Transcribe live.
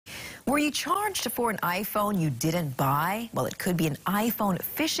Were you charged for an iPhone you didn't buy? Well, it could be an iPhone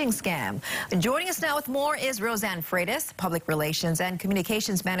phishing scam. Joining us now with more is Roseann Freitas, Public Relations and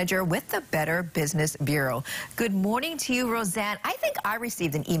Communications Manager with the Better Business Bureau. Good morning to you, Roseann. I think I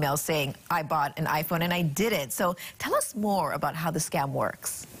received an email saying I bought an iPhone and I didn't. So tell us more about how the scam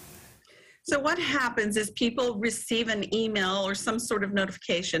works. So what happens is people receive an email or some sort of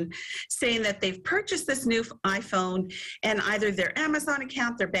notification saying that they've purchased this new iPhone and either their Amazon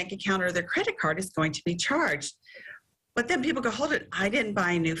account, their bank account, or their credit card is going to be charged. But then people go, hold it, I didn't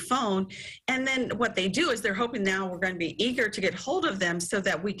buy a new phone. And then what they do is they're hoping now we're going to be eager to get hold of them so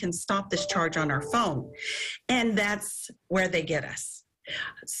that we can stop this charge on our phone. And that's where they get us.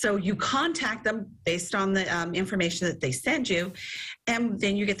 So you contact them based on the information that they send you, and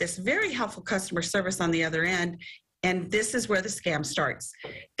then you get this very helpful customer service on the other end. And this is where the scam starts.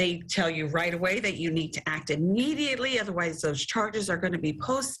 They tell you right away that you need to act immediately, otherwise those charges are going to be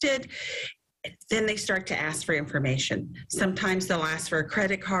posted. Then they start to ask for information. Sometimes they'll ask for a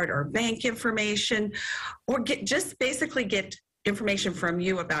credit card or bank information, or just basically get information from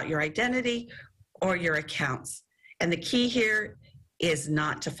you about your identity or your accounts. And the key here is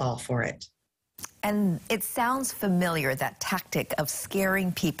not to fall for it. And it sounds familiar, that tactic of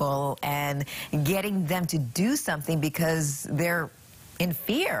scaring people and getting them to do something because they're in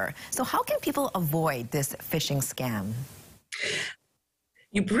fear. So how can people avoid this phishing scam?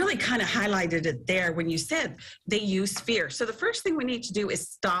 You really kind of highlighted it there when you said they use fear. So the first thing we need to do is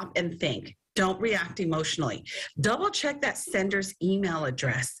stop and think. Don't react emotionally. Double check that sender's email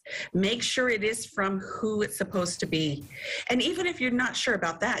address. Make sure it is from who it's supposed to be. And even if you're not sure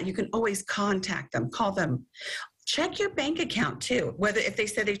about that, you can always contact them, call them. Check your bank account too. Whether if they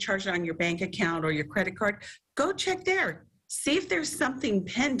said they charged it on your bank account or your credit card, go check there. See if there's something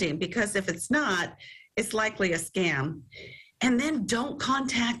pending, because if it's not, it's likely a scam. And then don't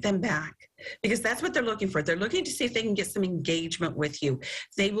contact them back, because that's what they're looking for. They're looking to see if they can get some engagement with you.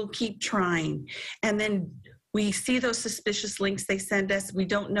 They will keep trying. And then we see those suspicious links they send us. We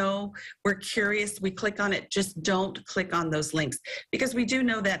don't know. We're curious. We click on it. Just don't click on those links, because we do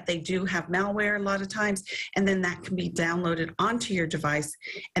know that they do have malware a lot of times, and then that can be downloaded onto your device,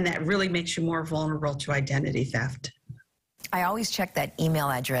 and that really makes you more vulnerable to identity theft. I always check that email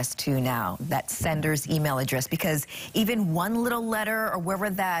address too now, that sender's email address, because even one little letter or wherever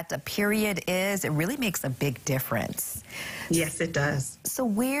that period is, it really makes a big difference. Yes, it does. So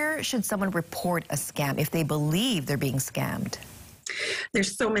where should someone report a scam if they believe they're being scammed?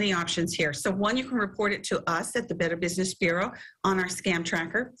 There's so many options here. So one, you can report it to us at the Better Business Bureau on our scam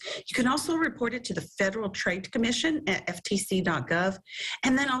tracker. You can also report it to the Federal Trade Commission at ftc.gov.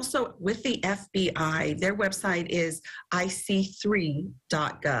 And then also with the FBI, their website is ic3.gov.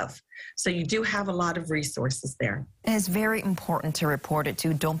 So you do have a lot of resources there. And it's very important to report it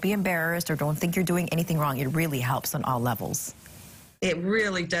too. Don't be embarrassed or don't think you're doing anything wrong. It really helps on all levels. It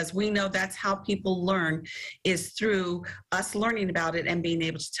really does. We know that's how people learn, is through us learning about it and being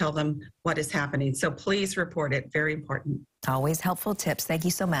able to tell them what is happening. So please report it. Very important. Always helpful tips. Thank you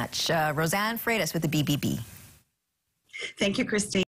so much. Roseann Freitas with the BBB. Thank you, Christine.